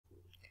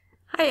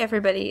Hi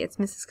everybody, it's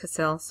Mrs.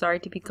 Cassell. Sorry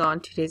to be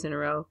gone 2 days in a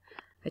row.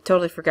 I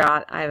totally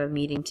forgot I have a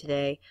meeting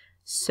today.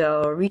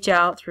 So reach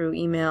out through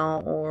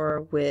email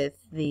or with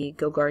the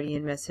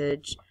GoGuardian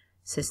message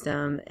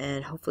system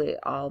and hopefully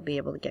I'll be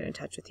able to get in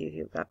touch with you if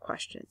you've got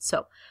questions.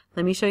 So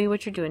let me show you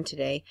what you're doing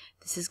today.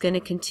 This is going to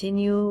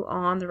continue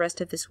on the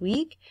rest of this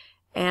week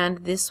and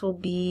this will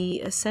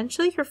be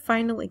essentially your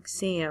final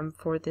exam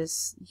for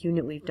this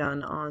unit we've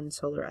done on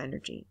solar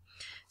energy.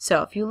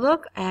 So if you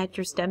look at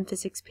your STEM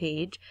physics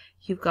page,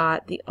 you've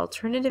got the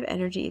alternative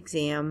energy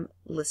exam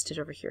listed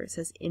over here. It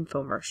says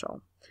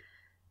infomercial.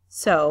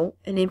 So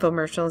an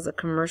infomercial is a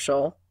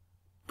commercial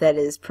that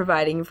is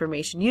providing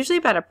information, usually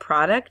about a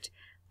product,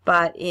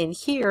 but in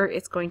here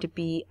it's going to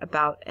be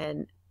about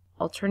an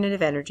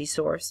alternative energy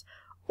source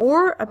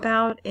or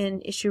about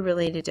an issue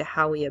related to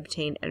how we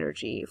obtain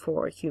energy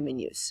for human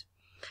use.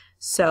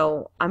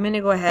 So I'm going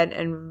to go ahead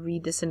and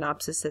read the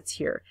synopsis that's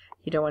here.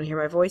 You don't want to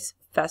hear my voice?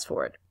 Fast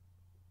forward.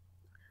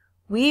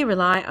 We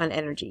rely on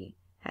energy,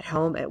 at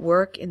home, at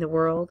work, in the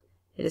world.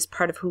 It is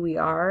part of who we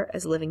are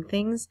as living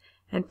things,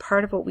 and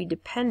part of what we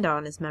depend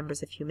on as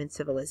members of human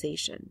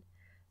civilization.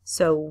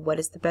 So what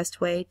is the best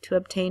way to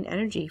obtain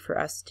energy for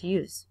us to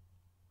use?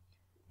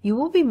 You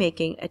will be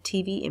making a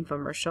TV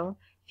infomercial,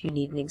 if you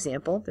need an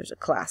example, there's a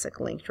classic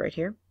linked right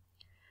here,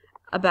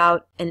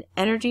 about an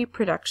energy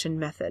production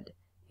method.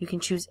 You can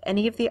choose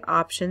any of the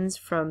options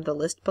from the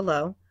list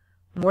below.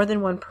 More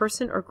than one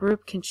person or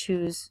group can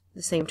choose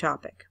the same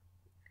topic.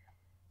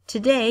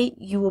 Today,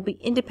 you will be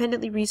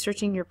independently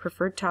researching your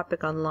preferred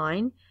topic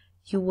online.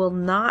 You will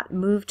not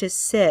move to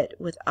sit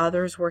with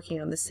others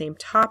working on the same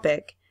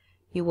topic.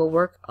 You will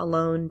work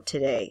alone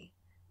today.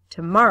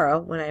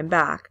 Tomorrow, when I am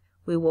back,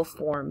 we will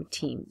form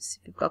teams.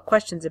 If you've got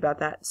questions about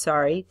that,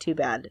 sorry, too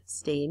bad.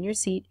 Stay in your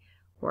seat,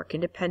 work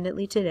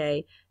independently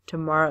today.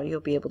 Tomorrow, you'll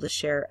be able to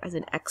share as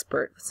an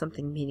expert with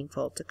something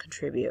meaningful to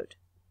contribute.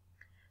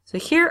 So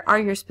here are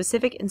your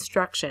specific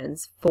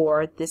instructions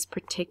for this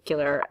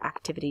particular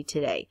activity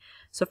today.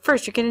 So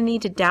first, you're going to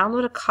need to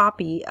download a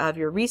copy of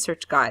your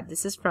research guide.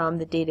 This is from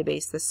the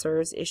database, the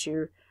SIRS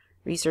Issue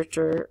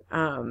Researcher,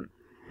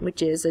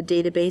 which is a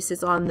database.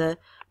 It's on the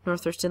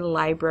Northwestern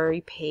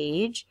Library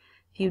page.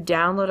 If you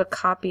download a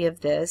copy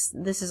of this,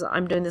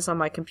 I'm doing this on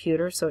my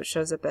computer, so it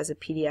shows up as a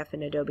PDF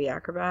in Adobe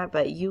Acrobat,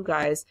 but you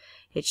guys,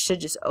 it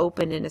should just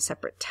open in a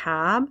separate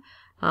tab.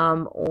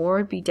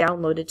 Or be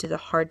downloaded to the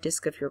hard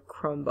disk of your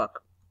Chromebook.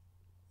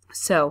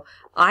 So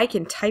I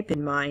can type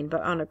in mine,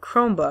 but on a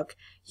Chromebook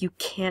you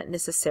can't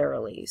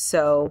necessarily.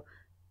 So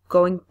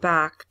going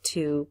back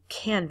to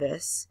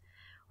Canvas,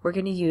 we're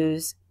going to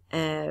use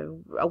a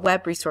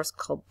web resource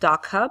called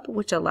DocHub,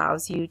 which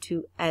allows you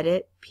to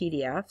edit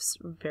PDFs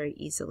very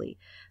easily.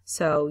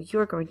 So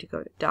you're going to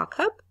go to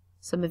DocHub.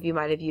 Some of you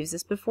might have used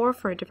this before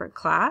for a different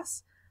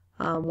class.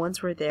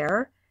 Once we're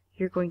there,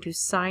 you're going to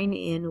sign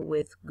in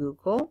with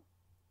Google.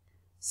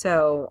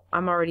 So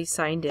I'm already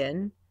signed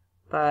in,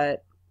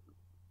 but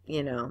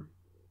you know,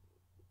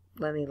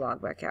 let me log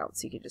back out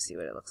so you can just see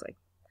what it looks like.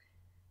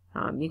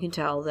 You can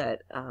tell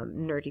that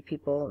nerdy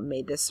people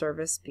made this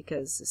service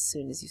because as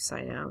soon as you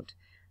sign out,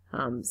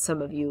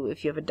 some of you,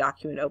 if you have a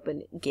document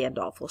open,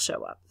 Gandalf will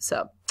show up.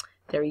 So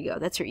there you go.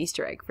 That's your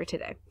Easter egg for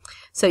today.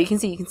 So you can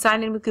see you can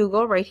sign in with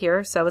Google right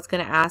here. So it's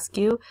going to ask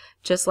you,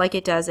 just like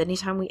it does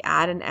anytime we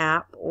add an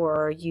app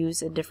or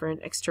use a different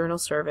external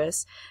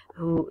service,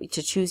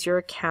 to choose your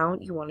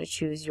account, you want to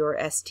choose your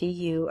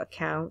STU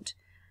account.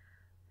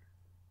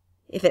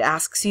 If it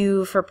asks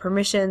you for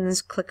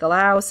permissions, click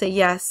allow, say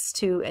yes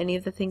to any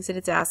of the things that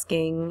it's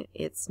asking.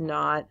 It's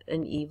not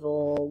an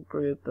evil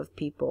group of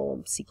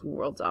people seeking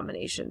world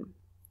domination,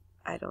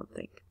 I don't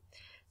think.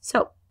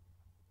 So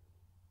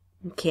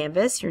in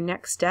Canvas, your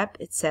next step,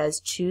 it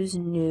says choose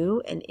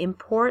new and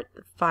import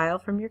the file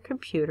from your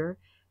computer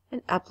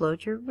and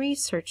upload your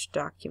research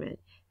document.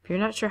 If you're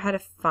not sure how to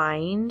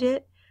find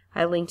it,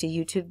 I linked a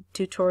YouTube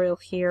tutorial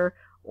here,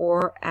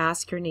 or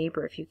ask your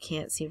neighbor if you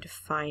can't seem to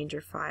find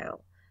your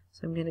file.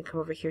 So I'm going to come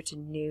over here to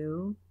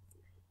new,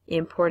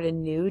 import a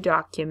new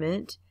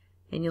document,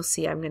 and you'll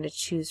see I'm going to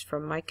choose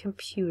from my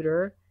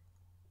computer,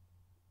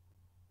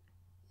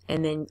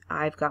 and then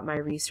I've got my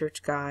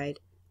research guide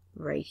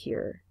right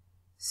here.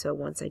 So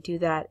once I do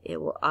that, it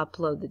will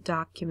upload the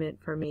document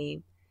for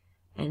me.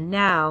 And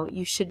now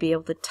you should be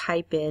able to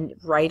type in,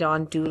 write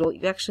on, doodle.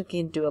 You actually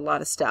can do a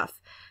lot of stuff,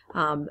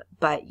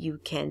 but you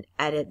can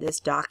edit this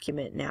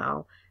document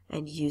now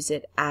and use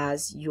it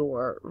as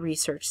your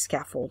research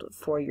scaffold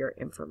for your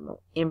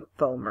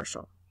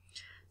infomercial.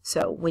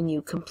 So when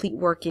you complete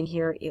work in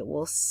here, it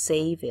will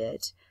save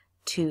it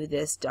to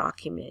this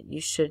document.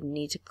 You shouldn't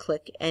need to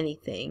click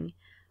anything.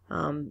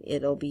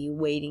 It'll be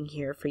waiting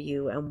here for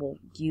you, and we'll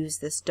use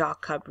this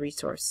DocHub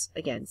resource.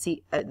 Again,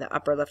 see in the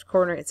upper left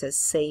corner it says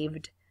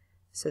saved,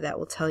 so that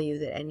will tell you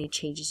that any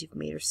changes you've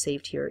made are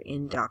saved here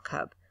in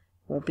DocHub.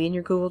 Won't be in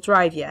your Google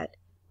Drive yet.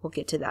 We'll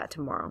get to that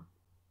tomorrow.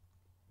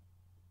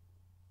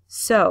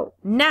 So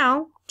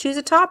now choose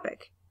a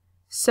topic.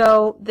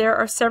 So there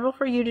are several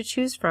for you to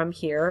choose from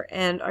here,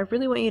 and I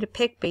really want you to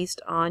pick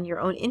based on your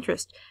own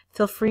interest.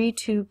 Feel free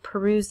to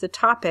peruse the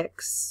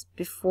topics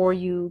before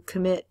you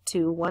commit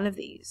to one of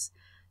these.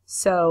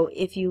 So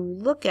if you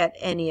look at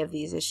any of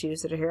these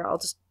issues that are here, I'll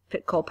just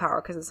pick coal power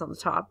because it's on the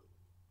top.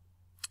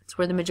 It's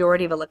where the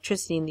majority of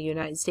electricity in the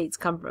United States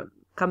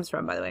comes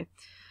from, by the way.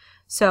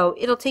 So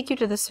it'll take you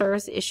to the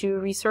SIRS Issue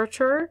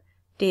Researcher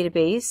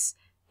database,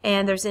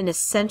 and there's an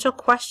essential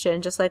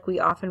question, just like we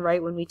often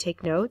write when we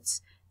take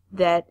notes,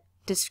 that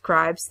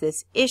describes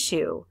this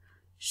issue.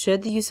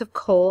 Should the use of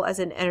coal as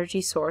an energy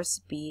source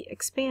be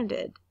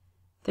expanded?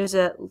 There's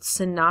a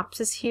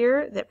synopsis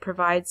here that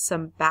provides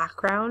some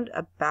background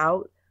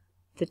about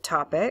the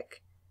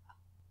topic,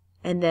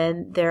 and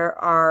then there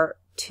are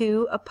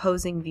 2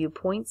 opposing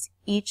viewpoints,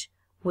 each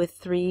with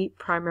 3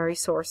 primary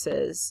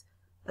sources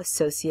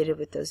associated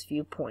with those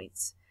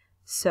viewpoints.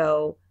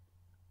 So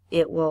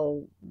it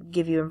will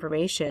give you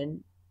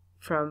information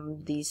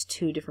from these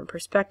 2 different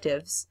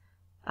perspectives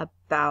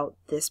about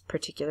this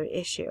particular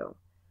issue.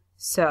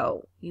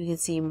 So you can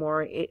see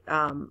more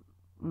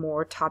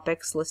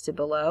topics listed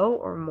below,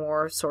 or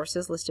more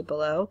sources listed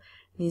below.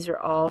 These are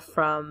all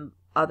from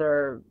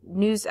other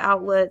news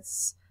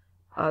outlets,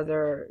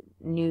 other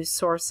news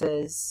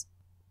sources,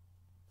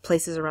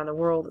 places around the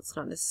world. It's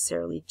not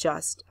necessarily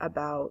just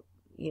about,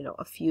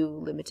 a few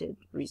limited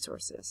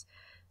resources.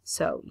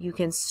 So you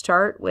can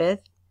start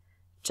with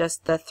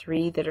just the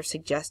 3 that are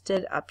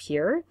suggested up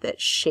here that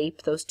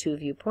shape those 2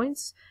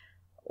 viewpoints,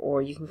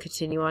 or you can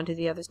continue on to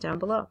the others down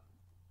below.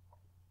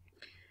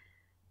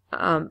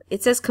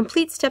 It says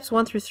complete steps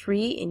 1 through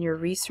 3 in your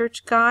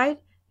research guide.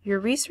 Your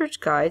research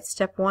guide,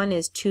 step 1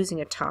 is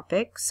choosing a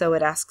topic, so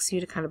it asks you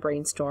to kind of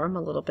brainstorm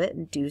a little bit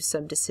and do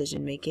some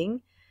decision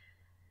making.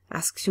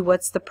 Asks you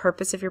what's the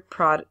purpose of your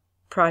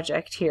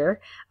project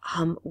here.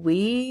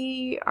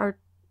 We are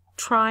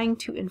trying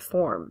to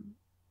inform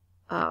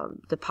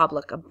the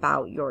public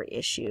about your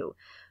issue.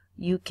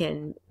 You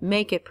can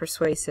make it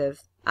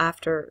persuasive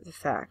after the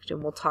fact,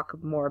 and we'll talk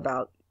more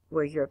about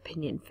where your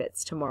opinion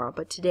fits tomorrow.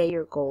 But today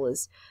your goal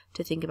is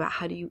to think about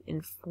how do you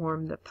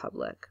inform the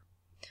public.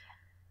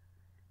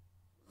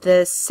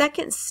 The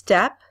second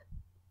step,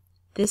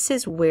 this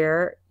is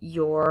where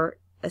your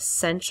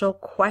essential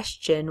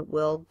question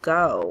will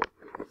go.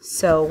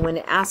 So when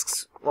it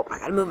asks, I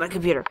gotta move my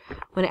computer.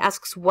 When it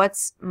asks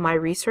what's my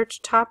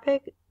research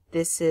topic,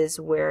 this is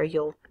where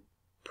you'll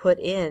put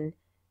in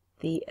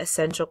the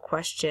essential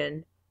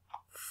question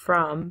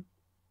from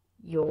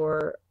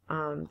your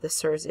the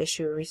SIRS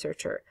Issue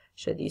Researcher.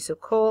 Should the use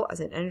of coal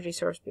as an energy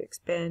source be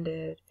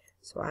expanded?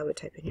 So I would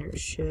type in here,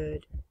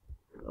 should,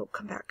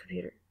 come back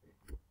computer.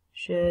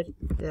 Should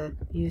the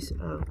use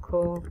of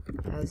coal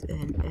as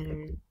an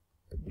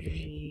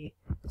energy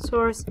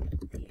source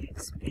be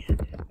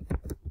expanded?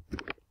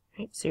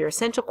 Right, so your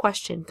essential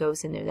question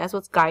goes in there. That's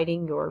what's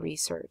guiding your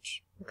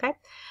research. Okay?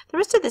 The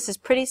rest of this is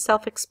pretty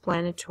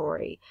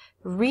self-explanatory.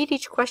 Read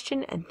each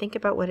question and think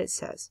about what it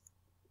says.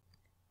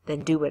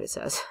 Then do what it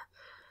says.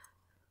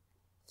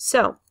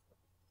 So,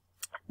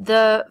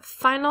 the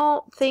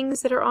final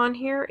things that are on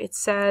here, it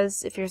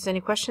says, if there's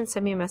any questions,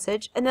 send me a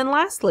message. And then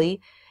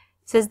lastly,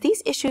 it says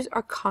these issues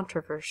are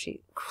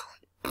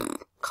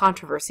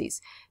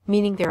controversies,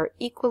 meaning there are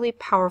equally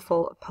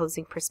powerful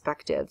opposing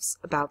perspectives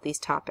about these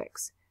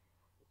topics.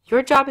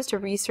 Your job is to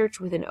research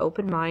with an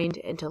open mind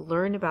and to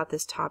learn about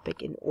this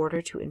topic in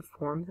order to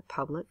inform the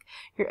public.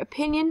 Your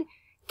opinion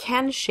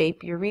can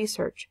shape your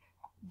research.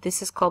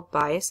 This is called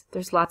bias.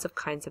 There's lots of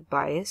kinds of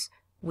bias.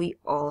 We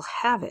all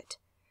have it.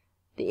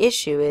 The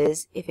issue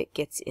is if it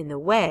gets in the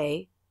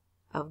way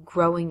of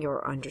growing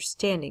your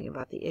understanding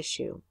about the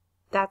issue.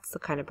 That's the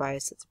kind of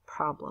bias that's a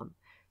problem.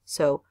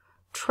 So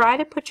try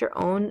to put your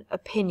own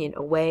opinion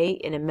away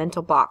in a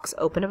mental box.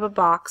 Open up a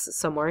box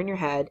somewhere in your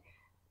head,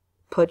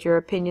 put your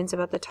opinions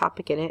about the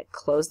topic in it,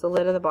 close the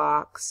lid of the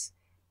box,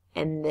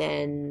 and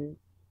then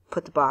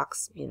put the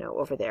box,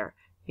 over there.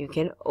 You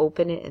can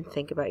open it and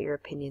think about your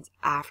opinions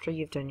after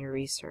you've done your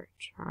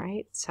research. All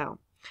right? So,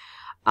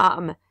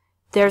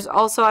 there's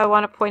also, I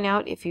want to point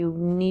out, if you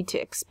need to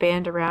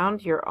expand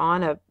around, you're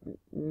on a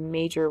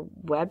major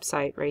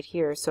website right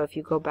here. So if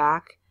you go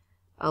back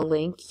a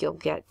link, you'll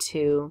get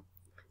to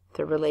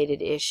the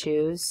related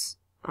issues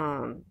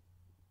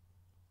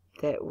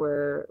that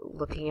we're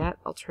looking at,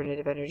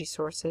 alternative energy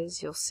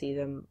sources. You'll see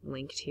them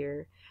linked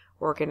here,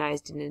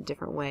 organized in a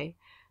different way.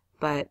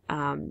 But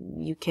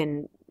you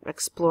can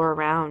explore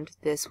around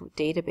this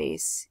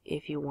database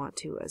if you want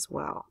to as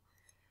well.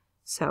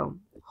 So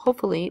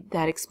hopefully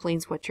that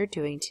explains what you're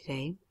doing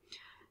today.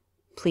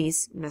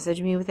 Please message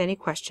me with any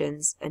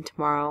questions, and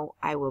tomorrow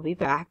I will be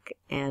back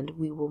and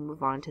we will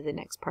move on to the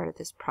next part of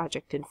this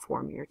project,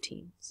 inform your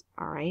teams.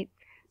 All right?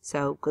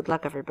 So good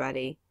luck,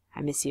 everybody.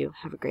 I miss you.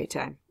 Have a great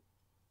time.